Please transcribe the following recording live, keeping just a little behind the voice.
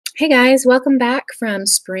Hey guys, welcome back from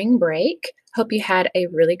spring break. Hope you had a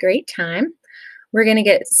really great time. We're going to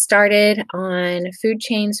get started on food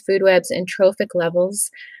chains, food webs, and trophic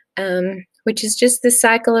levels, which is just the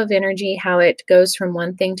cycle of energy, how it goes from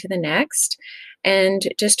one thing to the next. And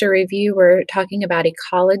just a review, we're talking about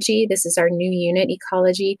ecology. This is our new unit,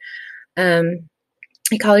 ecology.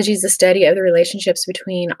 Ecology is the study of the relationships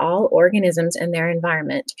between all organisms and their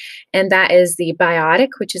environment. And that is the biotic,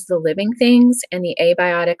 which is the living things, and the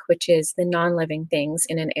abiotic, which is the non-living things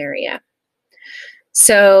in an area.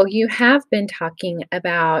 So you have been talking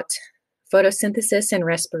about photosynthesis and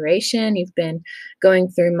respiration. You've been going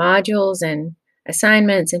through modules and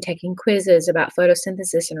assignments and taking quizzes about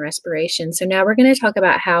photosynthesis and respiration. So now we're going to talk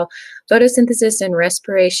about how photosynthesis and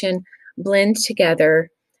respiration blend together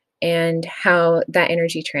and how that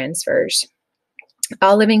energy transfers.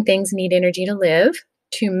 All living things need energy to live,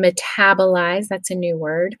 to metabolize. That's a new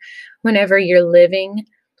word. Whenever you're living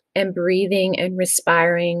and breathing and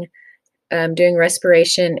respiring, doing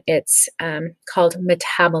respiration, it's called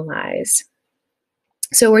metabolize.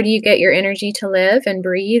 So where do you get your energy to live and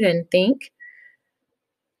breathe and think?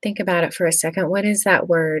 Think about it for a second. What is that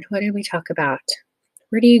word? What did we talk about?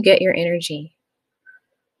 Where do you get your energy?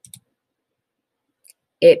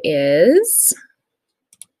 It is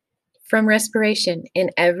from respiration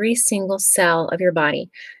in every single cell of your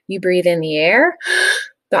body. You breathe in the air,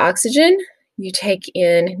 the oxygen, you take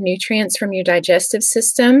in nutrients from your digestive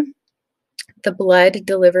system. The blood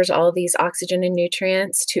delivers all these oxygen and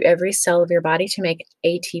nutrients to every cell of your body to make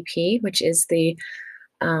ATP, which is the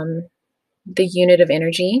unit of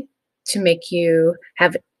energy, to make you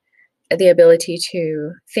have the ability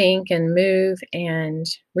to think and move and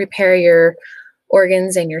repair your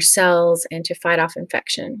organs and your cells and to fight off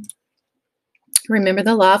infection. Remember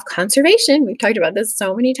the law of conservation. We've talked about this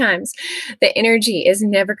so many times. The energy is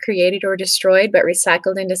never created or destroyed, but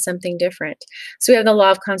recycled into something different. So we have the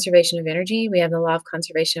law of conservation of energy. We have the law of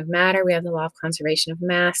conservation of matter. We have the law of conservation of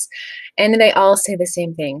mass. And they all say the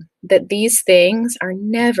same thing, that these things are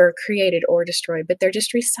never created or destroyed, but they're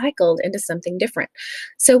just recycled into something different.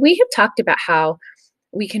 So we have talked about how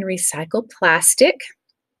we can recycle plastic.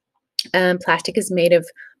 Plastic is made of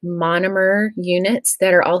monomer units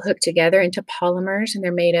that are all hooked together into polymers, and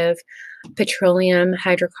they're made of petroleum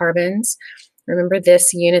hydrocarbons. Remember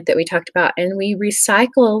this unit that we talked about, and we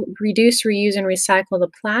recycle, reduce, reuse, and recycle the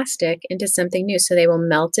plastic into something new. So they will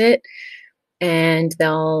melt it and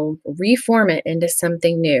they'll reform it into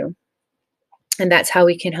something new. And that's how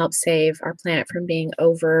we can help save our planet from being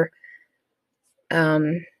over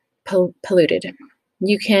polluted.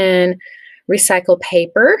 You can recycle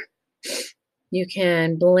paper. You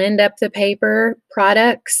can blend up the paper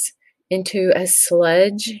products into a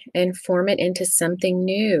sludge and form it into something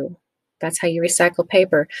new. That's how you recycle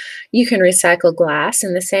paper. You can recycle glass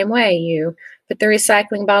in the same way. You put the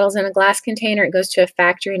recycling bottles in a glass container, it goes to a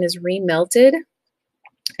factory and is remelted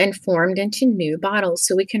and formed into new bottles.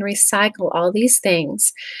 So we can recycle all these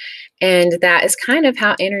things. And that is kind of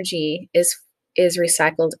how energy is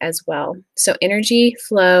recycled as well. So energy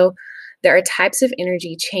flow. There are types of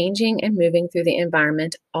energy changing and moving through the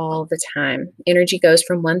environment all the time. Energy goes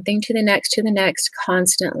from one thing to the next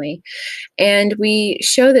constantly. And we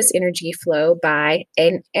show this energy flow by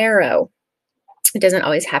an arrow. It doesn't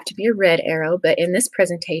always have to be a red arrow, but in this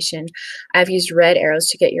presentation, I've used red arrows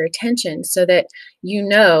to get your attention so that you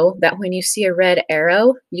know that when you see a red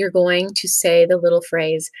arrow, you're going to say the little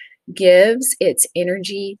phrase, gives its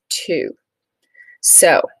energy to.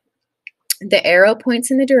 So, the arrow points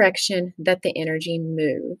in the direction that the energy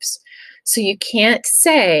moves. So you can't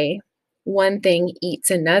say one thing eats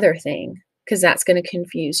another thing because that's going to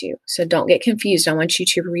confuse you. So don't get confused. I want you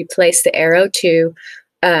to replace the arrow to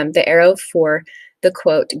the arrow for the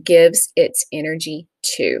quote gives its energy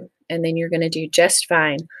to. And then you're going to do just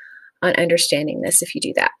fine on understanding this if you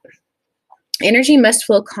do that. Energy must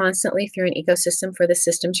flow constantly through an ecosystem for the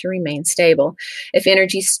system to remain stable. If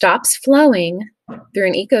energy stops flowing through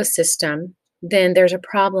an ecosystem, then there's a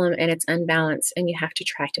problem and it's unbalanced and you have to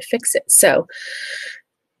try to fix it. So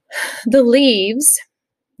the leaves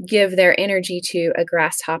give their energy to a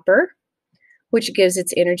grasshopper, which gives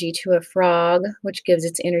its energy to a frog, which gives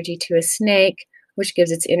its energy to a snake, which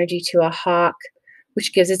gives its energy to a hawk,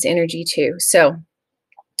 which gives its energy to. So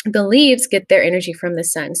the leaves get their energy from the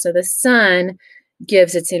sun. So the sun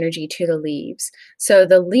gives its energy to the leaves. So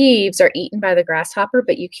the leaves are eaten by the grasshopper,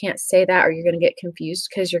 but you can't say that or you're going to get confused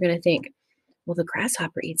because you're going to think, well, the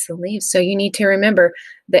grasshopper eats the leaves. So you need to remember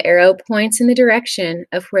the arrow points in the direction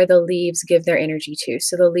of where the leaves give their energy to.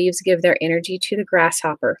 So the leaves give their energy to the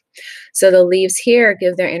grasshopper. So the leaves here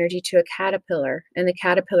give their energy to a caterpillar, and the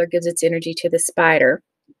caterpillar gives its energy to the spider.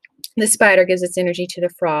 The spider gives its energy to the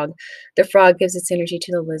frog. The frog gives its energy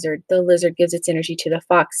to the lizard. The lizard gives its energy to the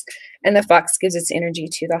fox. And the fox gives its energy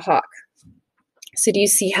to the hawk. So do you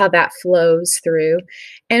see how that flows through?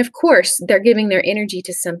 And of course, they're giving their energy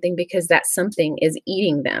to something because that something is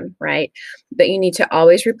eating them, right? But you need to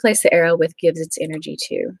always replace the arrow with gives its energy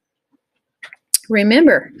to.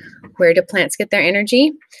 Remember, where do plants get their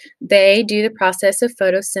energy? They do the process of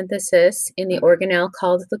photosynthesis in the organelle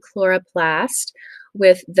called the chloroplast,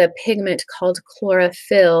 with the pigment called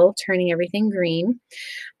chlorophyll turning everything green.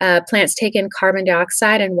 Plants take in carbon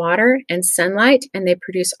dioxide and water and sunlight, and they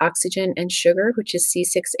produce oxygen and sugar, which is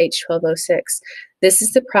C6H12O6. This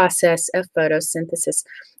is the process of photosynthesis.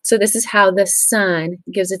 So this is how the sun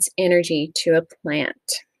gives its energy to a plant.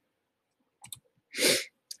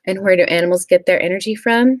 And where do animals get their energy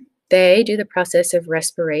from? They do the process of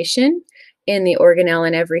respiration in the organelle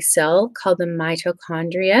in every cell called the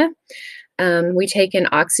mitochondria. We take in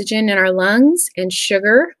oxygen in our lungs and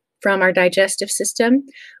sugar from our digestive system.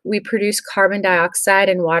 We produce carbon dioxide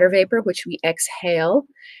and water vapor, which we exhale.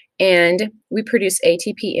 And we produce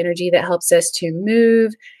ATP energy that helps us to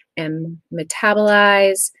move and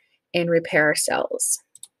metabolize and repair our cells.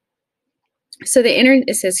 So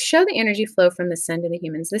it says, show the energy flow from the sun to the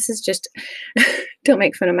humans. This is just, don't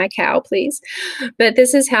make fun of my cow, please. But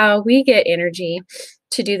this is how we get energy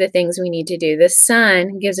to do the things we need to do. The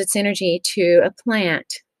sun gives its energy to a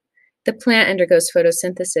plant. The plant undergoes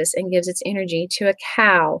photosynthesis and gives its energy to a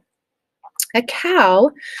cow. A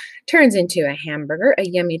cow turns into a hamburger, a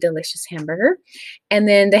yummy, delicious hamburger, and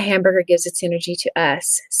then the hamburger gives its energy to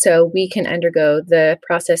us. So we can undergo the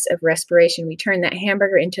process of respiration. We turn that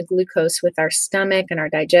hamburger into glucose with our stomach and our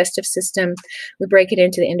digestive system. We break it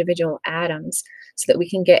into the individual atoms so that we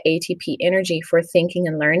can get ATP energy for thinking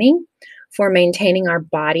and learning, for maintaining our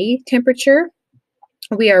body temperature.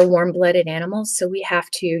 We are warm-blooded animals, so we have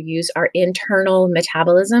to use our internal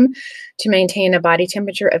metabolism to maintain a body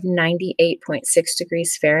temperature of 98.6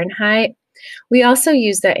 degrees Fahrenheit. We also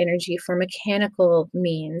use that energy for mechanical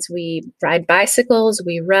means. We ride bicycles,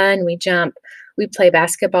 we run, we jump, we play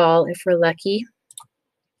basketball if we're lucky.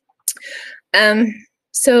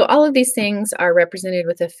 So all of these things are represented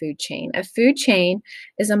with a food chain. A food chain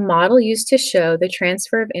is a model used to show the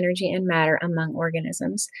transfer of energy and matter among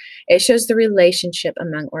organisms. It shows the relationship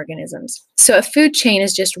among organisms. So a food chain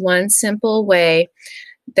is just one simple way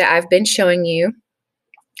that I've been showing you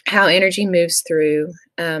how energy moves through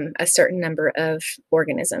a certain number of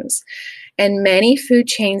organisms. And many food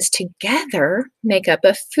chains together make up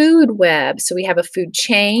a food web. So we have a food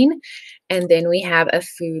chain, and then we have a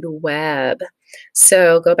food web.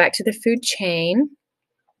 So go back to the food chain.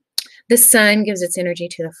 The sun gives its energy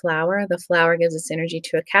to the flower. The flower gives its energy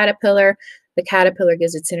to a caterpillar. The caterpillar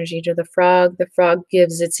gives its energy to the frog. The frog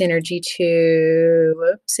gives its energy to,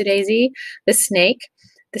 whoopsie-daisy, the snake.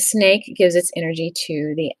 The snake gives its energy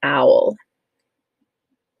to the owl.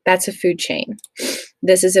 That's a food chain.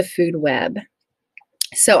 This is a food web.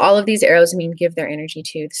 So all of these arrows mean give their energy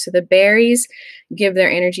to. So the berries give their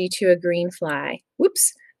energy to a green fly.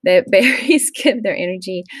 Whoops. The berries give their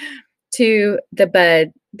energy to the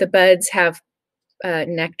bud. The buds have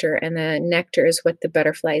nectar, and the nectar is what the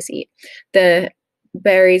butterflies eat. The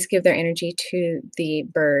berries give their energy to the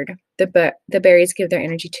bird. The berries give their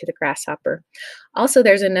energy to the grasshopper. Also,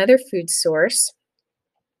 there's another food source.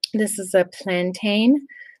 This is a plantain.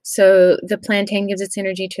 So the plantain gives its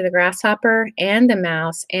energy to the grasshopper and the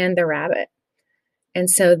mouse and the rabbit. And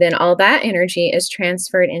so then all that energy is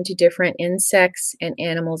transferred into different insects and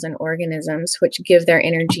animals and organisms, which give their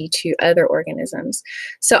energy to other organisms.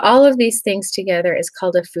 So all of these things together is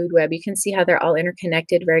called a food web. You can see how they're all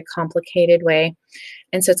interconnected, very complicated way.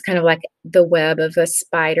 And so it's kind of like the web of a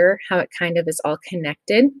spider, how it kind of is all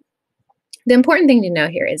connected. The important thing to know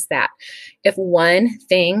here is that if one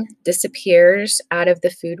thing disappears out of the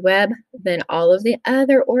food web, then all of the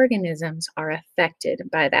other organisms are affected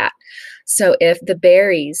by that. So if the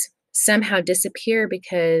berries somehow disappear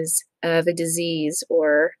because of a disease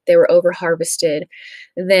or they were over-harvested,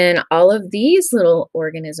 then all of these little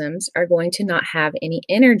organisms are going to not have any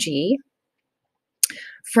energy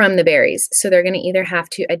from the berries. So they're going to either have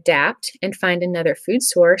to adapt and find another food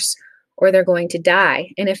source, or they're going to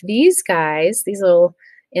die. And if these guys, these little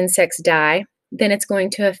insects die, then it's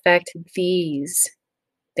going to affect these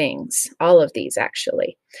things, all of these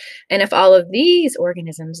actually. And if all of these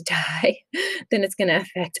organisms die, then it's going to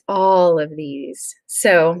affect all of these.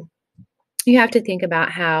 So you have to think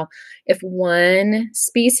about how if one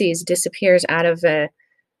species disappears out of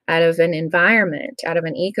an environment, out of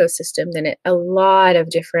an ecosystem, then a lot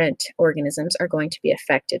of different organisms are going to be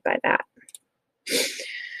affected by that.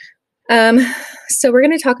 Um, so we're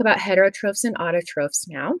going to talk about heterotrophs and autotrophs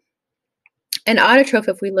now. An autotroph,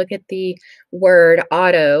 if we look at the word,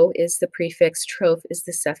 auto is the prefix, troph is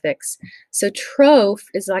the suffix. So troph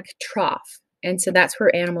is like a trough. And so that's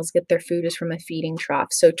where animals get their food, is from a feeding trough.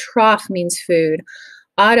 So trough means food.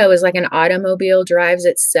 Auto is like an automobile drives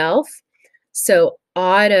itself. So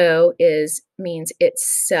auto means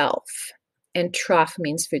itself, and troph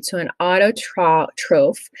means food. So an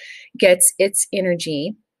autotroph gets its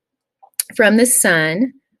energy from the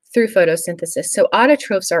sun through photosynthesis. So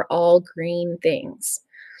autotrophs are all green things.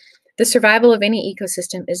 The survival of any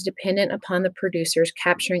ecosystem is dependent upon the producers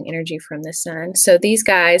capturing energy from the sun. So these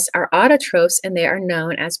guys are autotrophs, and they are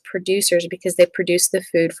known as producers because they produce the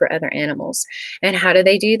food for other animals. And how do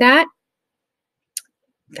they do that?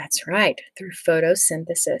 That's right, through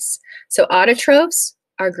photosynthesis. So autotrophs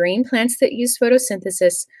are green plants that use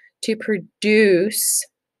photosynthesis to produce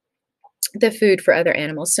the food for other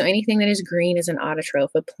animals. So anything that is green is an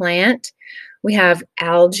autotroph. A plant, we have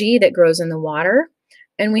algae that grows in the water,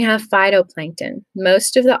 and we have phytoplankton.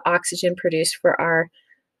 Most of the oxygen produced for our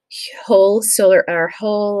whole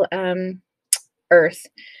Earth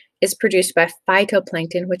is produced by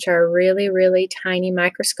phytoplankton, which are really, really tiny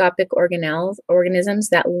microscopic organisms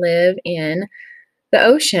that live in the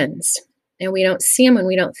oceans. And we don't see them and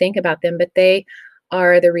we don't think about them, but they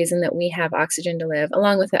are the reason that we have oxygen to live,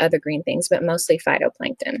 along with the other green things, but mostly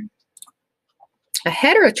phytoplankton. A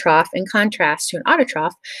heterotroph, in contrast to an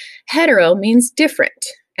autotroph, hetero means different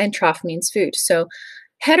and troph means food. So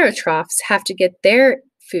heterotrophs have to get their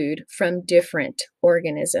food from different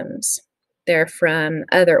organisms. They're from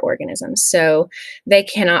other organisms. So they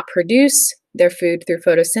cannot produce their food through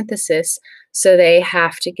photosynthesis, so they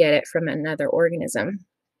have to get it from another organism.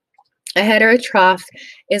 A heterotroph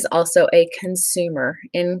is also a consumer,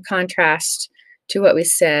 in contrast to what we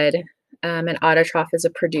said. An autotroph is a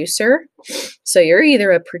producer. So you're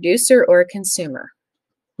either a producer or a consumer.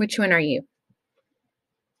 Which one are you?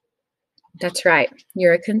 That's right.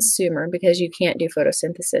 You're a consumer because you can't do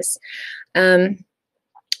photosynthesis.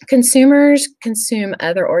 Consumers consume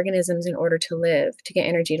other organisms in order to live, to get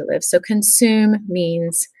energy to live. So consume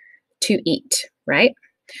means to eat, right?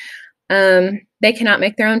 They cannot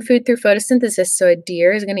make their own food through photosynthesis. So a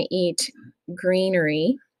deer is going to eat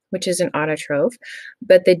greenery, which is an autotroph,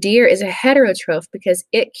 but the deer is a heterotroph because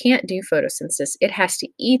it can't do photosynthesis. It has to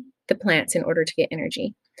eat the plants in order to get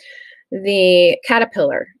energy. The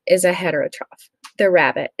caterpillar is a heterotroph. The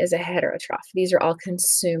rabbit is a heterotroph. These are all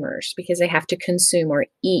consumers because they have to consume or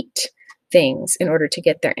eat things in order to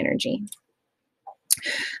get their energy.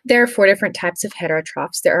 There are 4 different types of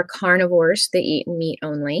heterotrophs. There are carnivores, they eat meat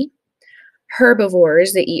only.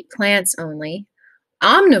 Herbivores, they eat plants only.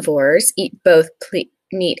 Omnivores eat both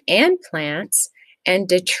meat and plants. And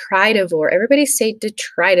detritivore, everybody say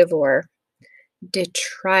detritivore.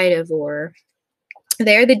 Detritivore.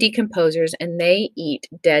 They're the decomposers, and they eat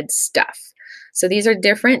dead stuff. So these are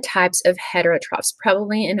different types of heterotrophs.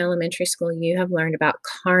 Probably in elementary school you have learned about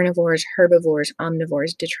carnivores, herbivores,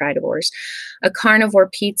 omnivores, detritivores. A carnivore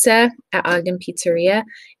pizza at Ogden Pizzeria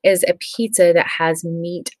is a pizza that has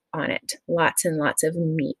meat on it. Lots and lots of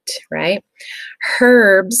meat, right?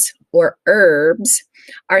 Herbs or herbs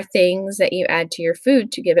are things that you add to your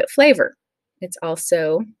food to give it flavor. It's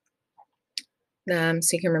also so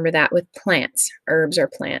you can remember that with plants. Herbs are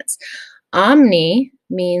plants. Omni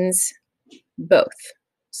means both.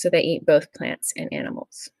 So they eat both plants and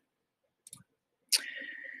animals.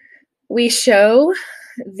 We show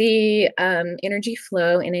the energy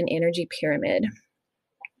flow in an energy pyramid.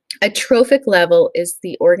 A trophic level is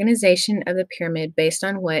the organization of the pyramid based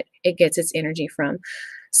on what it gets its energy from.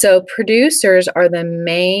 So producers are the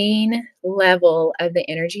main level of the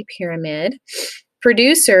energy pyramid.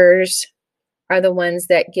 Producers are the ones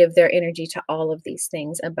that give their energy to all of these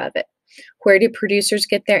things above it. Where do producers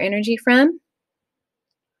get their energy from?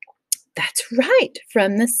 That's right,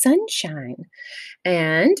 from the sunshine.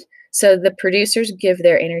 And so the producers give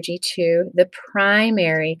their energy to the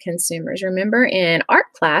primary consumers. Remember in art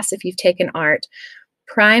class, if you've taken art,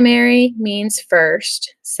 primary means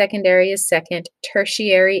first, secondary is second,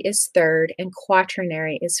 tertiary is third, and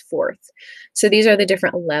quaternary is fourth. So these are the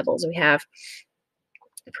different levels. We have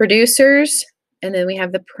producers, and then we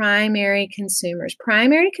have the primary consumers.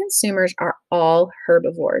 Primary consumers are all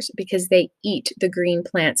herbivores because they eat the green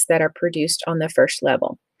plants that are produced on the first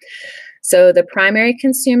level. So the primary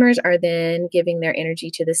consumers are then giving their energy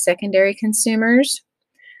to the secondary consumers.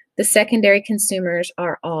 The secondary consumers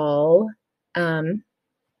are all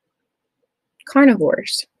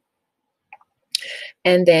carnivores.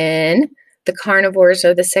 And then The carnivores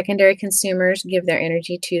or the secondary consumers give their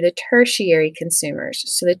energy to the tertiary consumers.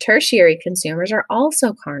 So the tertiary consumers are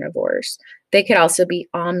also carnivores. They could also be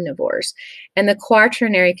omnivores. And the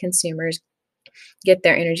quaternary consumers get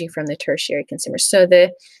their energy from the tertiary consumers. So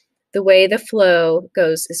the way the flow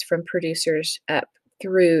goes is from producers up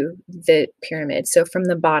through the pyramid. So from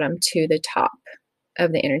the bottom to the top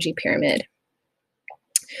of the energy pyramid.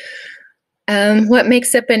 What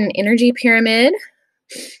makes up an energy pyramid?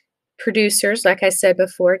 Producers, like I said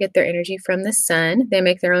before, get their energy from the sun. They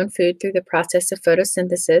make their own food through the process of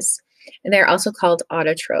photosynthesis, and they're also called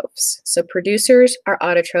autotrophs. So producers are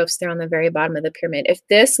autotrophs. They're on the very bottom of the pyramid. If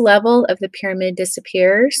this level of the pyramid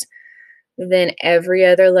disappears, then every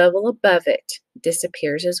other level above it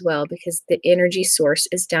disappears as well, because the energy source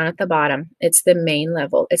is down at the bottom. It's the main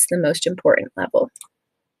level. It's the most important level.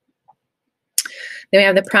 Then we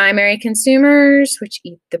have the primary consumers, which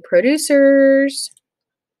eat the producers.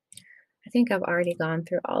 I think I've already gone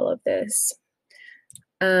through all of this.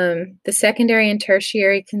 The secondary and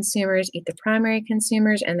tertiary consumers eat the primary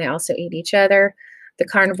consumers, and they also eat each other. The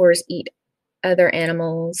carnivores eat other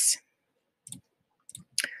animals.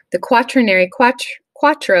 The quaternary,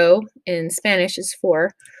 cuatro in Spanish is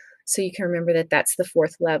 4, so you can remember that that's the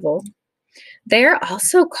 4th level. They're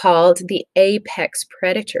also called the apex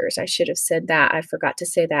predators. I should have said that. I forgot to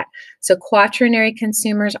say that. So quaternary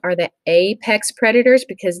consumers are the apex predators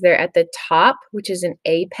because they're at the top, which is an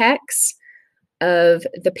apex of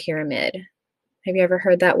the pyramid. Have you ever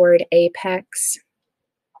heard that word, apex?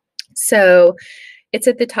 So it's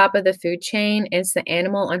at the top of the food chain. And it's the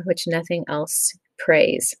animal on which nothing else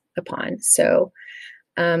preys upon. So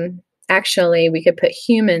actually, we could put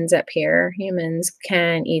humans up here. Humans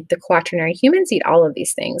can eat the quaternary. Humans eat all of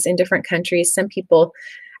these things. In different countries, some people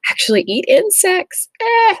actually eat insects.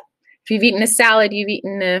 If you've eaten a salad, you've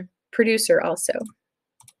eaten a producer also.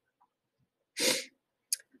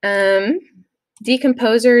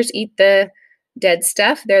 Decomposers eat the dead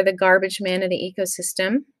stuff. They're the garbage man of the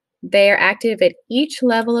ecosystem. They are active at each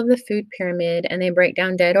level of the food pyramid, and they break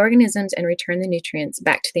down dead organisms and return the nutrients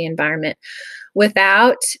back to the environment.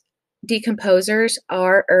 Without decomposers,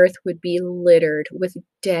 our earth would be littered with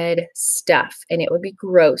dead stuff, and it would be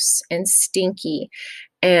gross and stinky,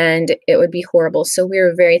 and it would be horrible. So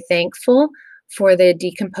we're very thankful for the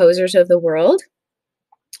decomposers of the world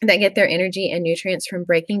that get their energy and nutrients from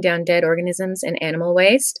breaking down dead organisms and animal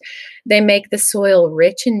waste. They make the soil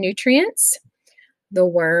rich in nutrients. The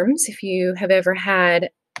worms, if you have ever had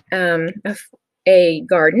a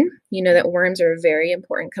garden, you know that worms are a very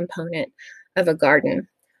important component of a garden.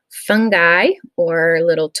 Fungi, or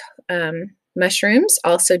little mushrooms,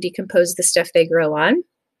 also decompose the stuff they grow on.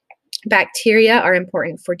 Bacteria are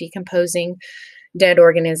important for decomposing dead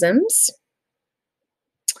organisms.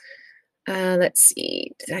 Let's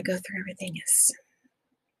see, did I go through everything? Yes.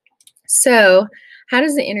 So how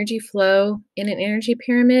does the energy flow in an energy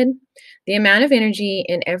pyramid? The amount of energy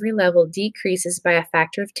in every level decreases by a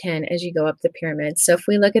factor of 10 as you go up the pyramid. So if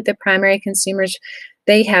we look at the primary consumers,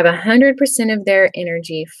 they have 100% of their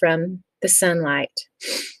energy from the sunlight.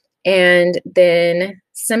 And then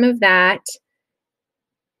some of that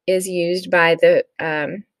is used by the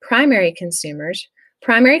primary consumers.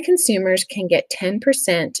 Primary consumers can get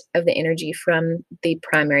 10% of the energy from the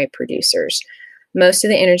primary producers. Most of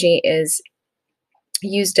the energy is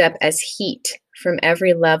used up as heat from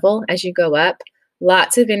every level as you go up.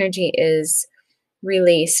 Lots of energy is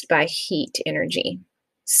released by heat energy.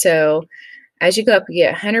 So as you go up, you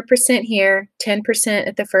get 100% here, 10%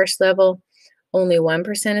 at the first level, only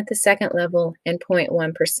 1% at the second level, and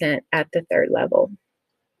 0.1% at the third level.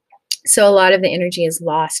 So a lot of the energy is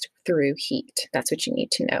lost through heat. That's what you need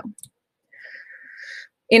to know.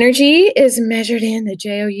 Energy is measured in the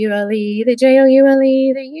Joule. The Joule,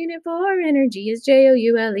 the unit for energy is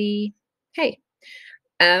Joule. Hey,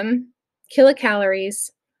 kilocalories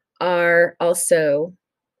are also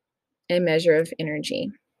a measure of energy.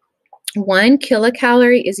 1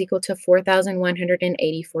 kilocalorie is equal to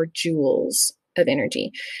 4,184 joules of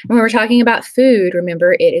energy. When we're talking about food,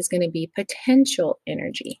 remember, it is going to be potential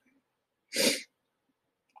energy.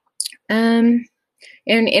 And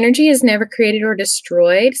energy is never created or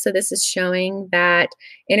destroyed. So this is showing that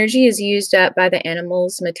energy is used up by the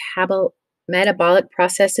animal's metabolic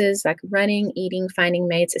processes like running, eating, finding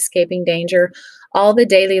mates, escaping danger. All the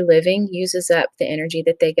daily living uses up the energy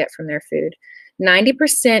that they get from their food.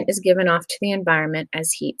 90% is given off to the environment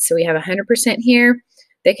as heat. So we have 100% here.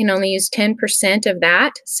 They can only use 10% of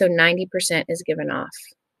that. So 90% is given off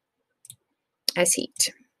as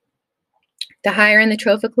heat. The higher in the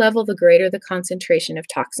trophic level, the greater the concentration of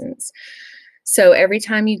toxins. So every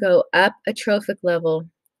time you go up a trophic level,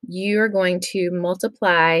 you are going to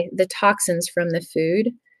multiply the toxins from the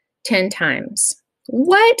food 10 times.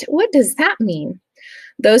 What does that mean?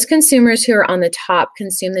 Those consumers who are on the top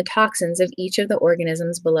consume the toxins of each of the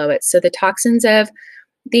organisms below it. So the toxins of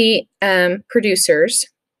the producers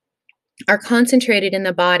are concentrated in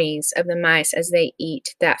the bodies of the mice as they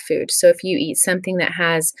eat that food. So if you eat something that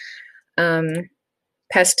has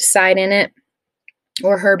pesticide in it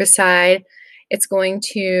or herbicide, it's going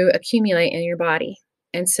to accumulate in your body.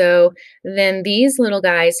 And so then these little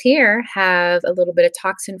guys here have a little bit of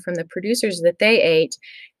toxin from the producers that they ate,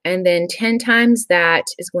 and then 10 times that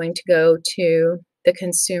is going to go to the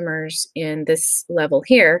consumers in this level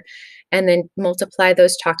here, and then multiply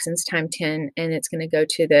those toxins times 10, and it's going to go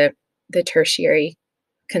to the tertiary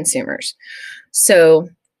consumers. So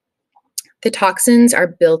the toxins are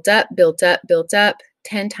built up, built up, built up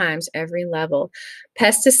 10 times every level.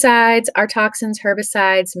 Pesticides are toxins,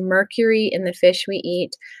 herbicides, mercury in the fish we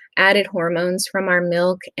eat, added hormones from our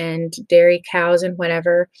milk and dairy cows and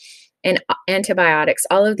whatever, and antibiotics.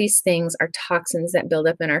 All of these things are toxins that build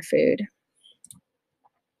up in our food.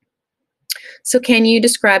 So can you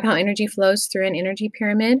describe how energy flows through an energy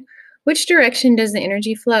pyramid? Which direction does the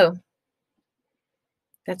energy flow?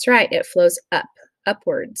 That's right, it flows up,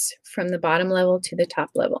 upwards, from the bottom level to the top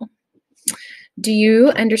level. Do you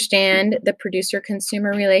understand the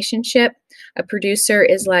producer-consumer relationship? A producer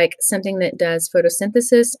is like something that does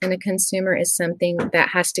photosynthesis, and a consumer is something that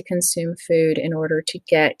has to consume food in order to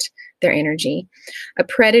get their energy. A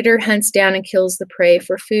predator hunts down and kills the prey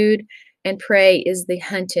for food, and prey is the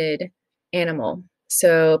hunted animal.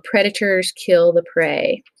 So predators kill the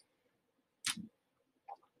prey.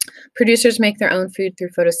 Producers make their own food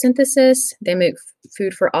through photosynthesis. They make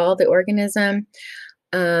food for all the organism.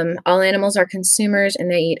 All animals are consumers, and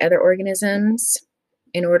they eat other organisms.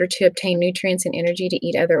 In order to obtain nutrients and energy to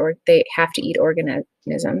eat they have to eat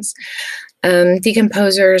organisms.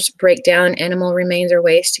 Decomposers break down animal remains or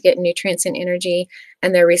waste to get nutrients and energy,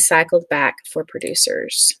 and they're recycled back for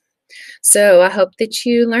producers. So I hope that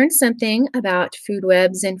you learned something about food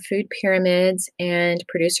webs and food pyramids and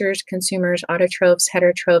producers, consumers, autotrophs,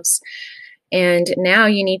 heterotrophs. And now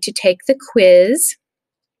you need to take the quiz.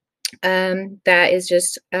 That is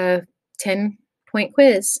just a 10-point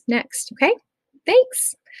quiz next. Okay,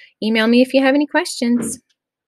 thanks. Email me if you have any questions.